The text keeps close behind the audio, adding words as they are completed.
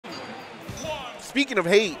speaking of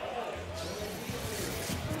hate,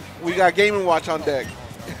 we got Game & Watch on deck.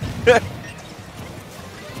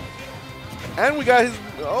 And we got his,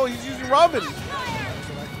 oh, he's using Robin. All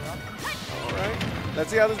right. Let's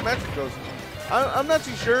see how this matchup goes. I'm not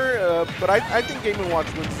too sure, but I think Game &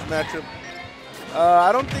 Watch wins this matchup.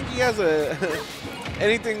 I don't think he has a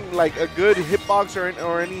anything like a good hitbox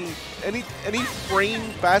or any frame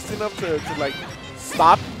fast enough to like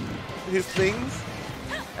stop his things.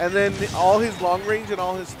 And then all his long range and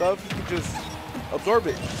all his stuff, he can just absorb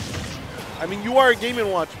it. I mean, you are a Game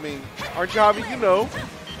 & Watch main, aren't you, Javi? You know.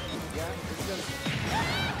 Yeah, it's just,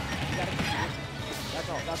 you gotta keep it.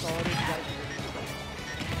 That's all it is. You gotta keep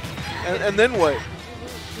it. And then what? If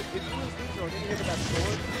you lose neutral and then you hit with that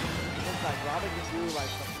sword, it's like Robin can do like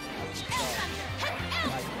some stuff.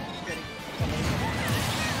 Like getting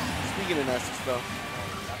Speaking of nasty stuff.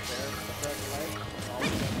 that's there, play,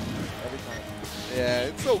 always every time. Yeah,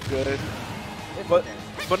 it's so good. It's But okay.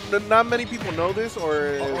 but not many people know this,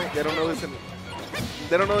 or they don't know this, and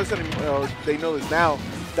they don't know this anymore. They know this now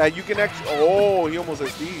that you can actually. Oh, he almost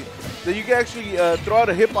SD'd. That you can actually throw out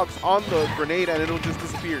a hitbox on the grenade and it'll just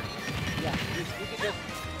disappear. Yeah, you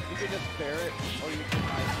can just bear it, or you can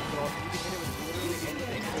like throw. You can hit it with literally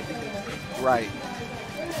anything. Right.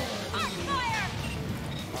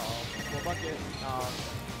 Well, bucket.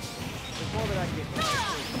 There's more that I can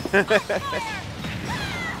get.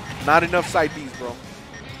 Not enough side Bs, bro.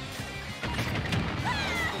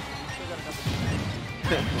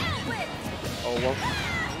 Oh well.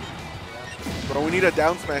 Bro, we need a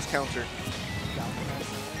down smash counter.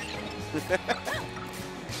 That's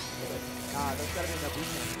gotta be enough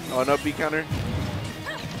beat. Oh, no B counter.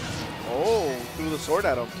 Oh, threw the sword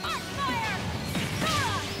at him.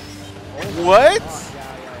 What? Yeah.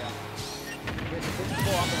 It's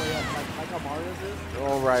invincible on the way up, like how Mario's is.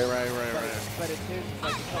 Oh, right. But it's his,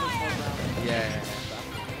 like, it covers more ground. Yeah.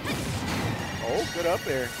 Oh, good up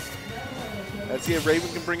there. Let's see if Raven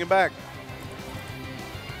can bring it back.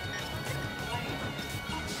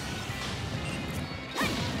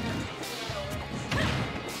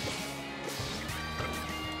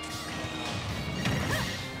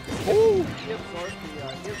 Oh! He absorbed the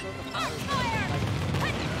fire.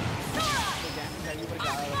 The damage that you would've got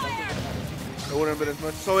out of the bucket would've had It wouldn't have been as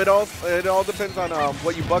much. So it all depends on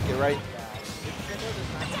what you bucket, right? Yeah, it's similar to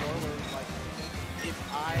Smash 4 where it's like, if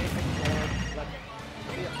I absorb, like,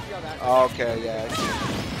 see how that Okay, yeah. I see.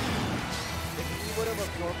 if he would have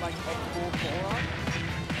absorbed like a full forearm,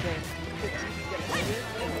 then you could get hit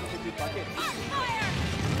and then you could do bucket.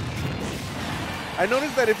 I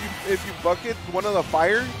noticed that if you bucket one of the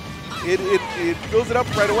fire, it fills it up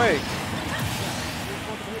right away.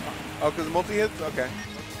 Oh, because multi-hits? Okay.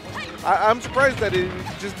 I'm surprised that it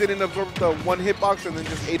just didn't absorb the one hitbox and then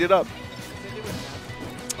just ate it up.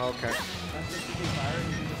 Okay.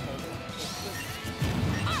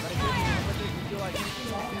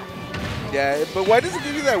 Yeah, but why does it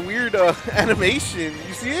give you that weird animation?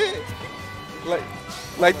 You see it?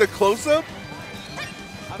 Like the close-up?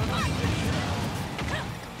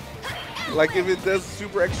 Like if it does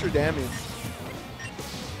super extra damage.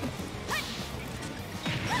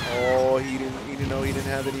 Oh, he didn't know he didn't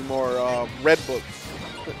have any more red books.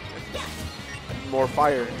 More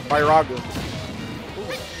fire. Firaga.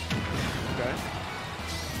 Okay.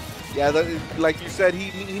 Yeah, like you said,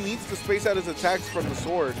 he needs to space out his attacks from the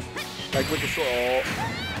sword. Like with the sword. Oh,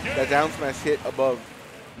 that down smash hit above.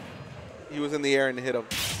 He was in the air and hit him.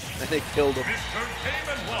 And it killed him.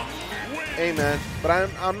 Hey man, but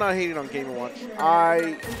I'm not hating on Game & Watch.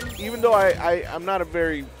 Even though I'm not a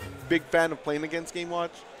very big fan of playing against Game &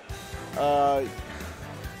 Watch, you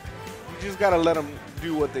just gotta let them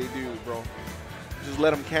do what they do, bro. Just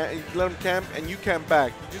let them camp, and you camp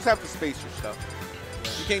back. You just have to space your stuff.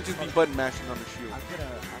 You can't just be button mashing on the shield. I'm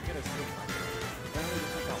gonna switch.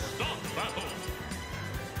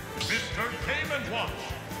 Mr. Game & Watch.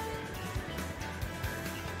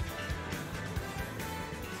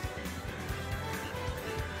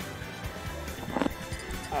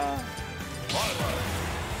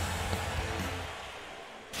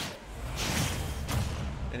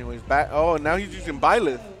 Anyways, back. Oh, now he's using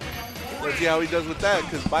Byleth. Let's see how he does with that,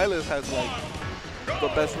 because Byleth has like the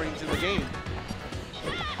best range in the game.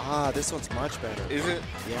 Ah, this one's much better. Is it?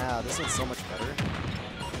 Yeah, this one's so much better.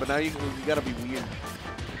 But now you gotta be weird.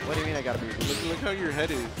 What do you mean I gotta be weird? Look how your head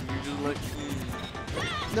is. You're just like.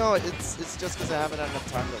 No, it's just because I haven't had enough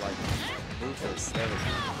time to like move this. There we go.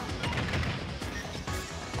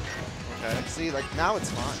 Okay. See, like now it's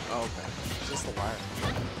fine. Oh, okay. It's just the wire.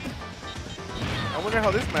 I wonder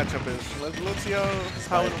how this matchup is. Let's see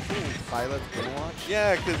how it unfolds. Byleth, Game & Watch.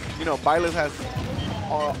 Yeah, because you know Byleth has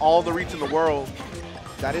all the reach in the world,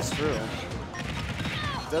 That is true.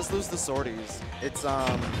 Does lose the sorties. It's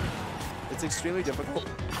extremely difficult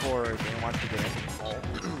for a game watch to get in.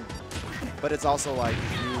 But it's also like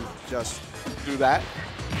you just Do that,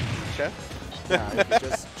 chef. yeah, you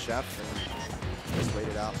just chef and just wait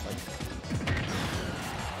it out. Like.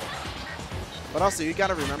 But also you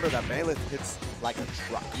gotta remember that Byleth hits like a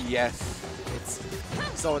truck. Yes.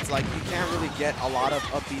 So it's like you can't really get a lot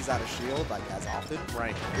of these out of shield like as often.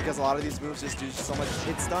 Right. Because a lot of these moves just do so much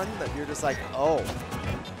hit stun that you're just like, oh,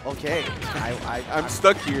 okay, I'm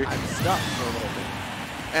stuck here. I'm stuck for a little bit.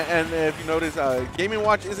 And if you notice, Game &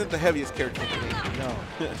 Watch isn't the heaviest character in the game. No,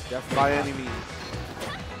 definitely By not. any means.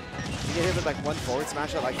 You get hit with like one forward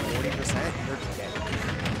smash at like 40%, you're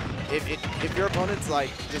dead. If your opponent's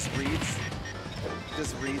like just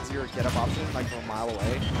reads your get up option like from a mile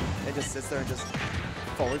away and just sits there and just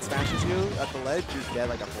forward smashes you at the ledge, you're dead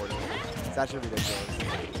like a 40. It's actually ridiculous.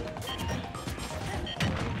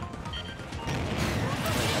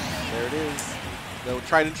 There it is. The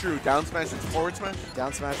tried and true down smash and forward smash.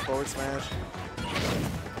 Down smash, forward smash.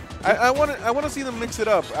 I want to see them mix it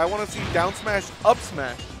up. I want to see down smash, up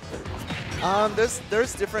smash.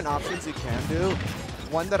 There's different options you can do.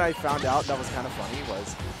 One that I found out that was kind of funny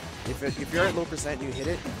was if you're at low percent and you hit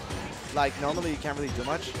it, like normally you can't really do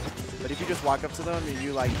much, but if you just walk up to them and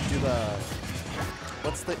you like do the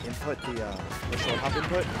what's the input, the short hop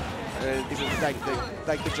input?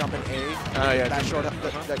 Like the jump in A, yeah, that short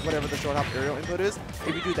hop, like whatever the short hop aerial input is.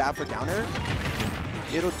 If you do that for downer,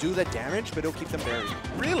 it'll do the damage, but it'll keep them buried.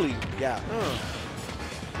 Really? Yeah. Huh.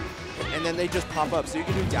 And then they just pop up. So you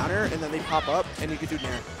can do downer, and then they pop up, and you can do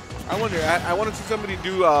nair. I wonder. I want to see somebody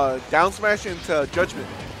do down smash into judgment.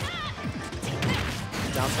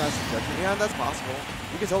 Down smash and judgment. Yeah, that's possible.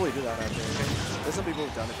 You can totally do that actually. There's some people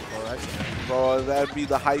who've done it before, right? Bro, that'd be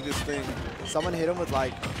the highest thing. Someone hit him with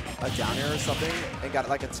like a downer or something and got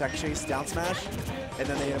like a tech chase down smash, and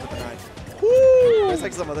then they hit him with the knife. Woo! There's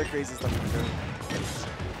like some other crazy stuff you can do.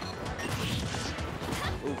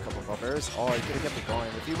 Ooh, couple buffers. Oh, he could have kept it going.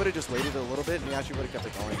 If he would have just waited a little bit, he actually would have kept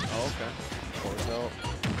it going. Oh, okay. Forward tilt.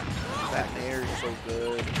 That nair is so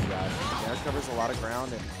good. Yeah, nair covers a lot of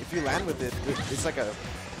ground, and if you land with it, it's like a.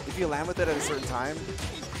 If you land with it at a certain time,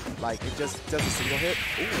 like it just does a single hit.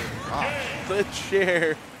 Ooh, wow. The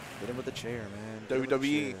chair. Hit him with the chair, man.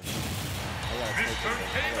 WWE. I gotta take this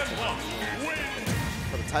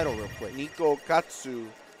for the title real quick. Nekokatsu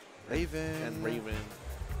Raven. and Raven.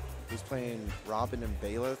 Who's playing Robin and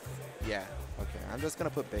Byleth? Yeah. Okay, I'm just gonna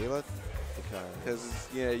put Byleth because Because,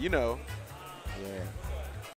 yeah, you know. yeah.